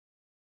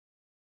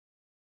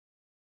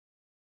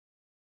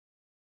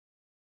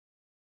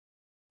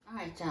All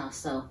right, y'all,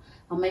 so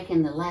I'm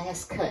making the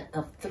last cut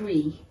of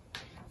 3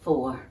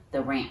 for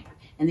the ramp.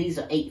 And these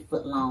are 8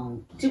 foot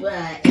long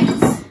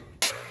 2x8s.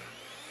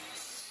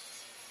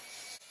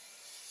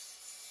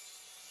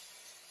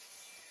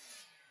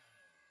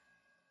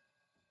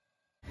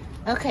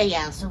 Okay,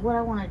 y'all, so what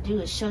I want to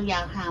do is show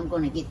y'all how I'm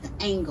going to get the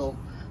angle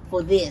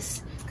for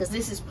this, because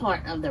this is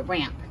part of the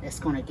ramp that's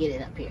going to get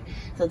it up here.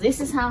 So this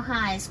is how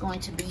high it's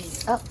going to be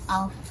up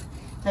off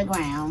the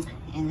ground,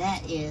 and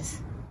that is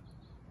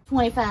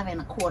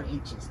 25¼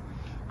 inches.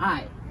 All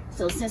right,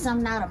 so since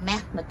I'm not a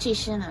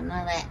mathematician or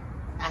none of that,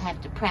 I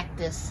have to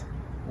practice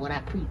what I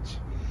preach.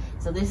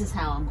 So this is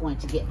how I'm going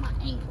to get my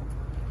angle.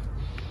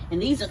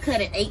 And these are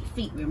cut at 8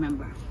 feet,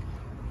 remember.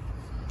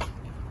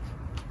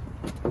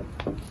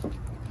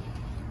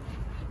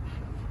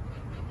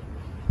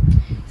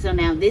 So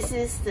now this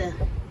is the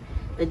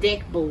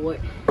deck board,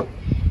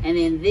 and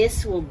then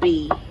this will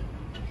be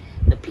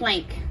the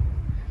plank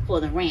for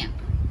the ramp.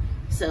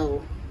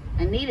 So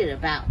I need it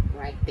about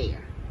right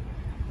there.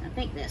 I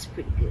think that's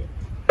pretty good.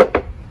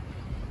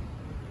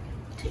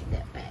 Take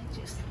that back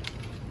just a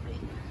bit.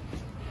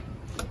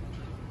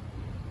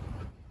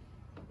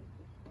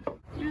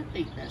 I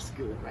think that's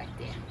good right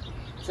there.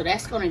 So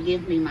that's going to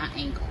give me my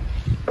angle.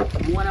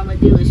 And what I'm going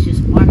to do is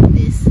just mark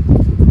this.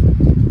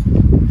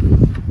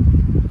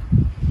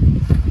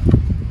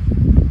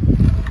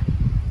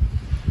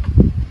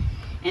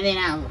 And then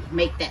I'll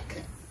make that cut.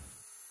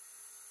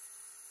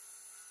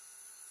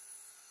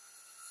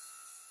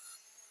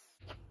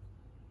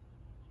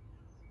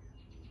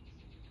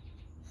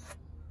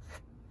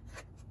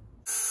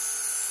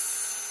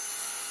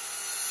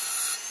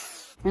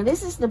 Now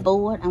this is the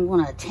board I'm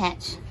going to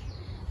attach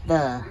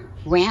the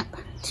ramp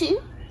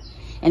to,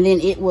 and then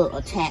it will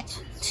attach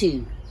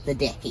to the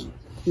decking.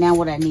 Now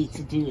what I need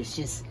to do is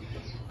just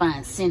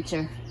find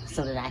center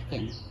so that I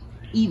can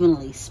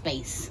evenly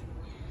space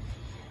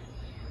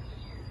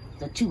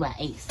the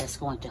 2x8s that's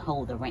going to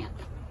hold the ramp.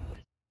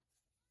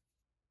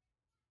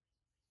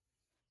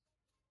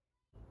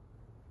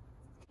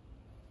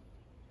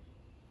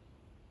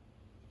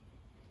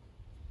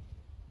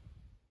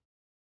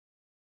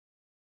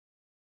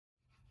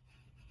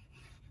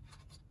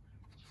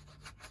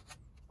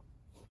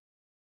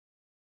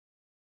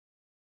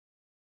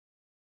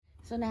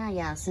 So now,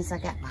 y'all, since I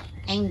got my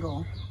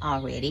angle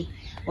already,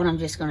 what I'm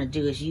just going to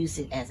do is use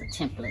it as a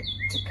template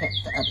to cut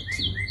the other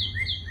 2.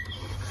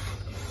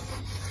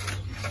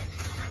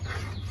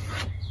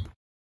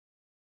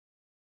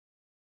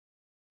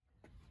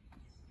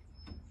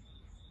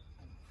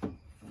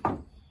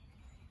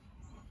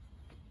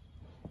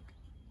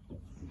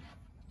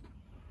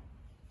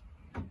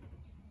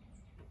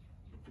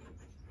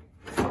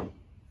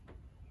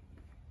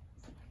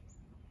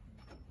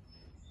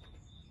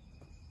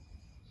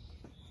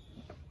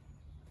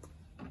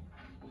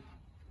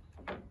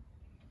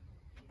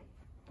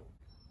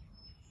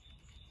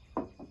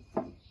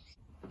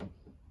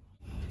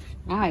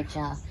 All right,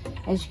 y'all,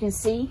 as you can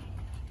see,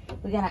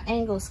 we got our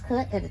angles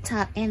cut at the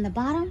top and the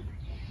bottom,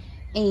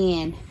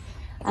 and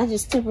I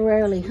just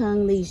temporarily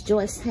hung these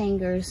joist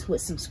hangers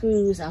with some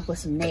screws. I'll put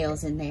some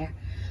nails in there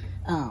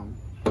to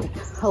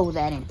hold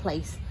that in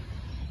place,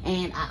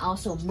 and I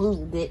also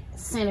moved it,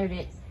 centered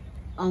it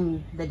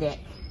on the deck.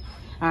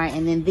 All right,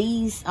 and then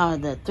these are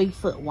the 3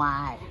 foot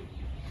wide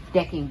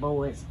decking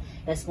boards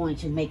that's going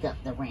to make up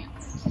the ramp.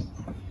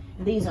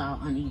 These are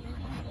uneven,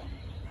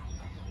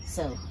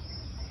 so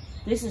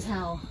this is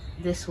how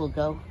this will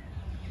go.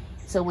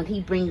 So when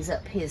he brings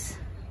up his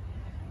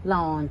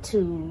lawn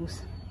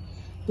tools,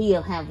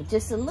 he'll have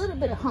just a little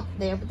bit of hump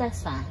there, but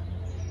that's fine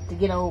to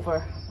get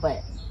over,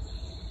 but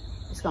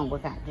it's gonna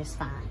work out just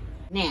fine.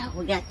 Now,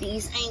 we got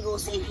these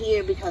angles in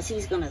here because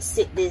he's gonna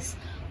sit this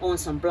on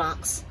some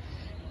blocks,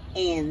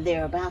 and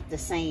they're about the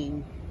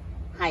same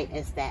height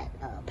as that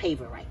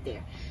paver right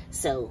there.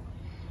 So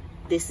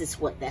this is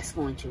what that's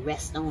going to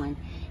rest on.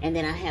 And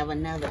then I have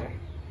another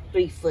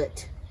 3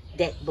 foot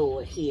deck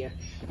board here,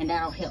 and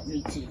that'll help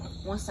me to,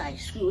 once I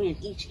screw in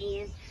each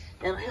end,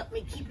 that'll help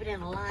me keep it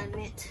in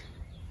alignment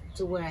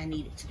to where I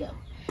need it to go.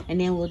 And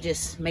then we'll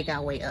just make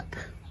our way up.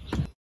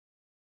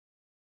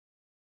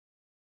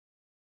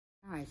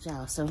 All right,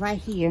 y'all, so right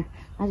here,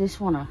 I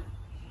just want to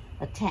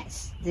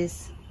attach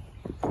this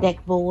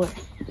deck board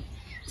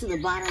to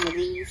the bottom of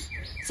these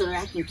so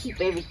that I can keep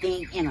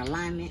everything in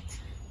alignment.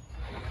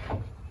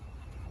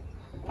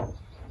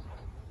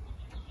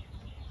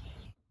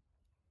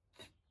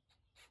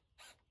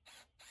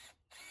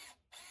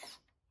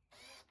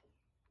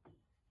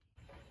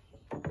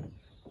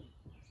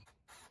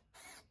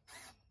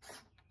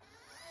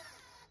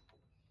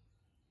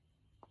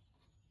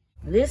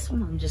 This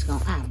one I'm just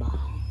gonna eyeball.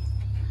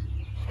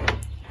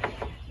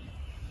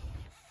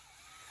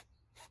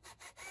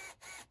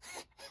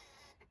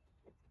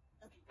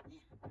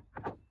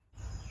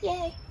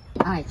 Yay!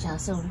 All right, y'all,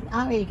 so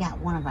I already got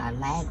one of our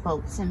lag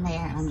bolts in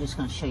there, and I'm just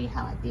gonna show you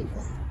how I did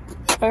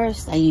that.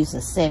 First, I use a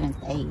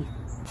 1/7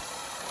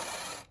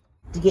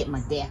 to get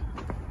my depth.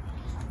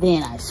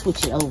 Then I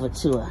switch it over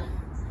to a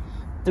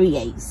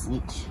 3/8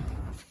 inch.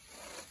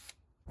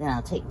 Then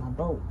I'll take my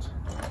bolt.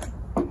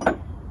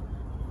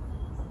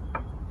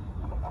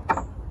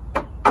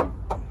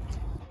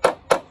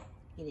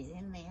 Get it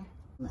in there.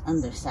 On the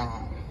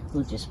underside,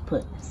 we'll just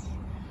put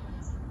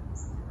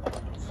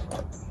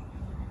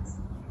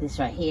this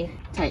right here,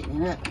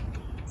 tighten it up,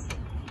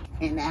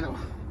 and that'll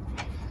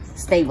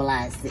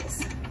stabilize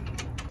this.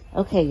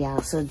 Okay,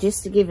 y'all, so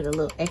just to give it a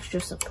little extra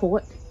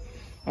support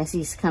as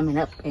he's coming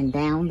up and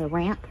down the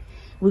ramp,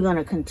 we're going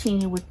to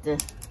continue with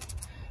the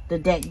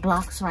deck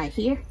blocks right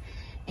here,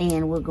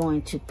 and we're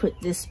going to put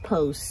this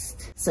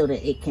post so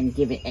that it can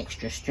give it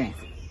extra strength.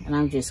 And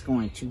I'm just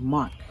going to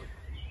mark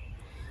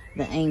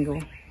the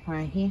angle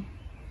right here,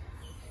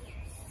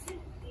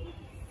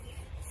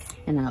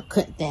 and I'll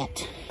cut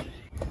that.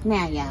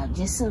 Now, y'all,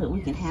 just so that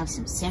we can have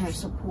some center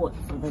support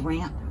for the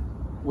ramp,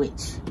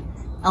 which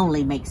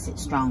only makes it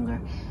stronger,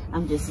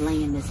 I'm just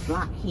laying this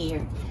block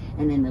here,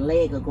 and then the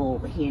leg will go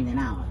over here, and then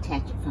I'll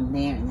attach it from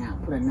there, and then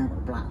I'll put another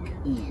block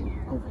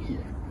in over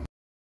here.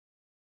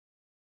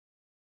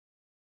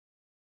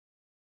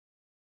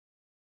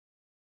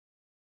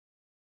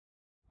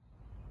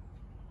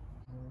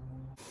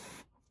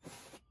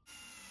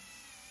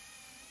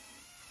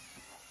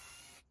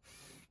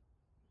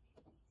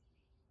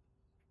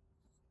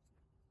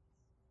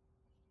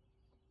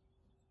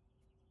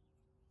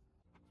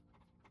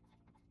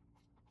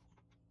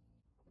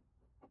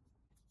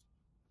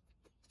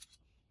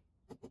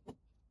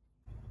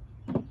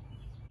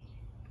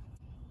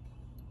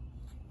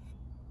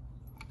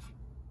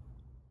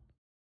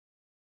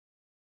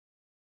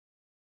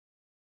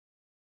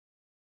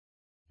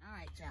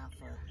 Alright, y'all,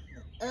 for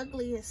the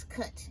ugliest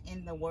cut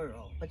in the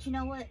world. But you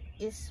know what?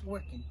 It's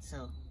working,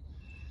 so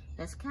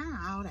that's kind of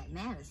all that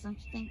matters, don't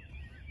you think?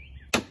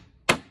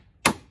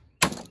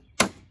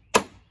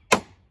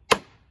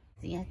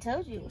 See, I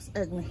told you it was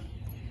ugly.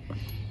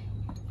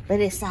 But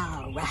it's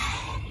alright.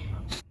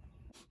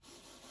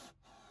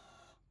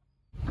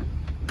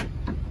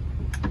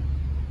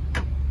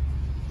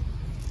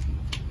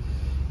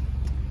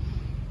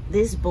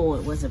 This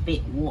board was a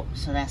bit warped,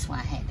 so that's why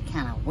I had to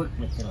kind of work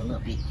with it a little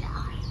bit,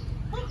 y'all.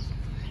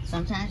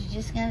 Sometimes you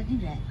just gotta do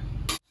that.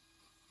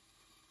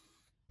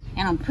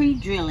 And I'm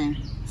pre-drilling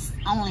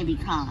only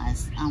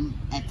because I'm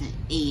at the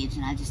edge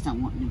and I just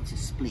don't want them to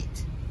split.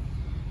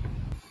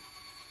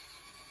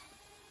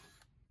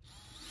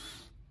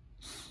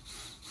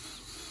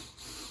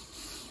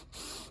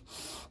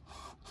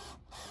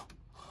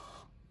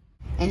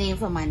 And then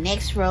for my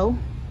next row,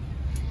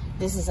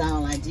 this is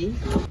all I do.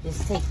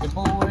 Just take the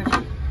board.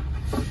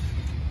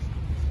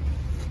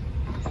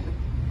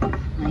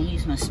 I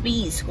use my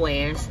speed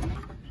squares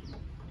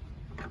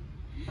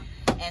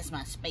as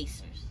my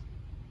spacers,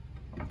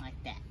 like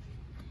that.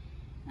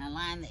 And I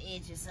line the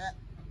edges up.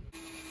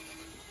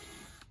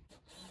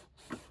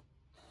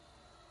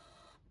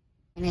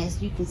 And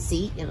as you can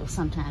see, it'll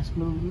sometimes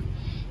move,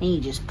 and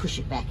you just push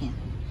it back in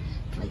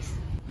place.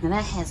 Now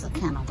that has a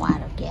kind of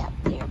wider gap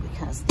there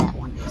because that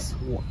one is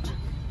warped.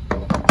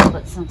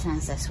 But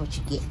sometimes that's what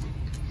you get.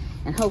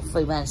 And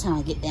hopefully by the time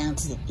I get down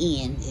to the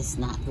end, it's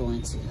not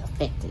going to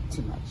affect it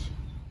too much.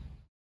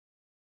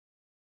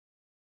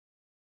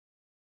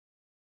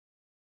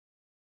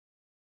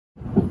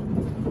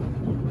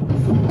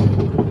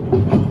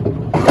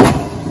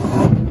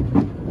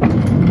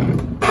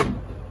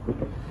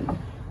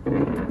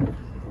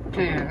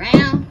 Turn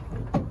around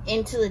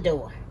into the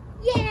door.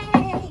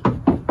 Yay!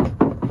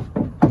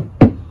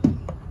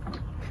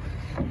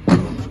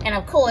 And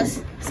of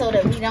course, so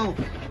that we don't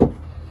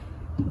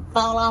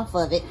fall off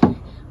of it,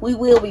 we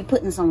will be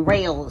putting some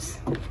rails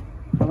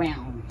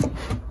around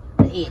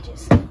the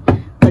edges.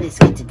 But it's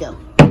good to go.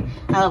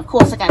 Of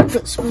course, I got to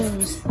put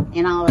screws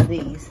in all of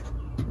these.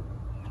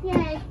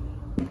 Yay!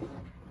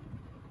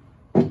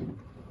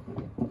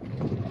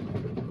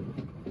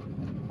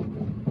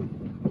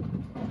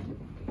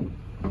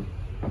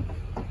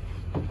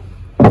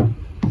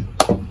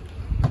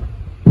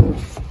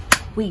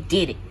 We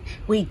did it.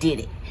 We did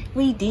it.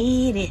 We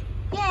did it.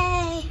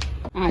 Yay!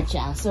 Alright,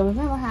 y'all. So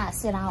remember how I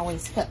said I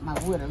always cut my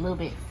wood a little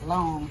bit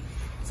long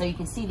so you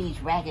can see these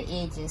ragged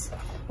edges?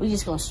 We're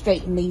just going to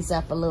straighten these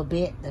up a little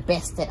bit, the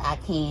best that I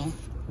can.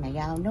 Now,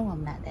 y'all know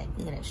I'm not that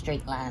good at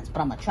straight lines,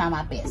 but I'm going to try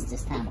my best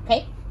this time,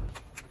 okay?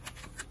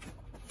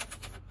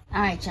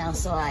 Alright, y'all.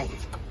 So I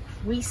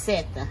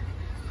reset the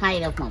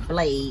height of my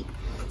blade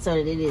so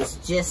that it is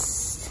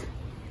just,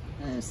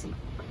 let's see,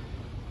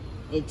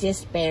 it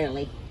just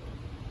barely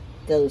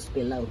goes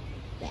below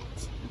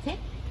that, okay?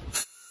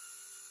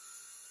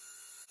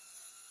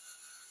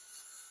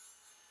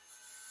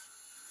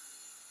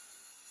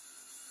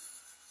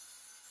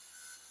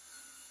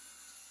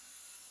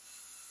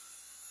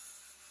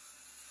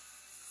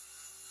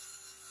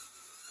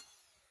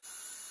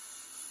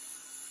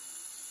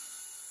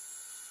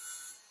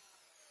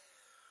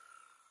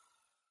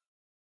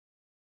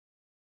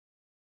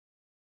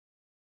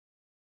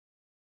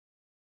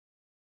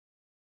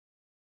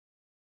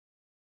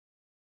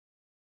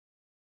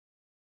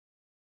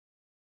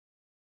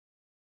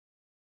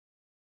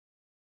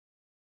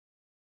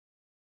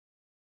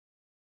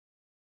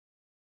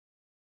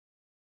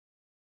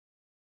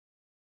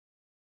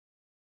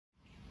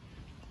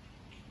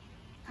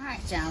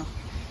 y'all,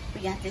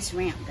 we got this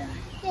ramp done.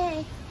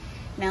 Yay.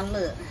 Now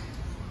look,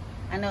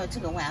 I know it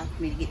took a while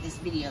for me to get this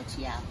video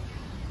to y'all,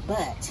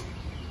 but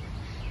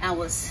I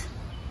was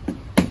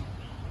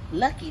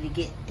lucky to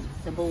get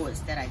the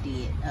boards that I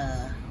did.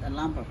 The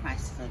lumber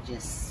prices are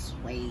just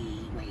way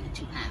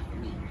too high for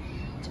me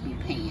to be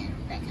paying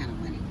that kind of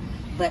money.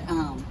 But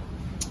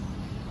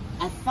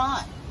I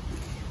thought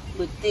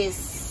with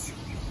this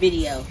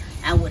video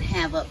I would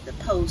have up the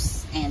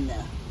posts and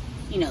the,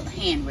 you know, the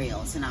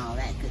handrails and all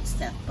that good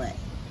stuff, but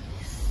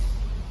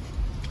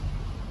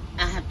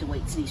I have to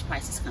wait till these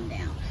prices come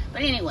down.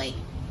 But anyway,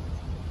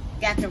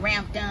 got the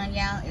ramp done,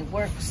 y'all. It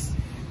works.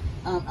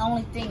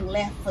 Only thing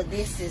left for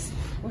this is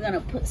we're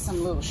gonna put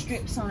some little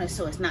strips on it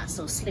so it's not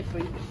so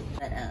slippery.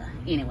 But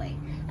anyway,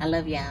 I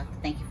love y'all.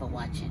 Thank you for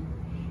watching,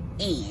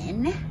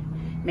 and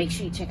make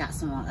sure you check out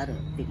some of my other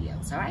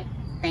videos. All right,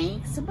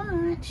 thanks a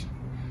bunch.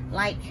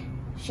 Like,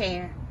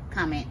 share,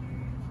 comment,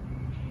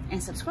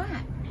 and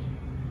subscribe.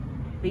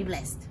 Be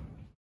blessed.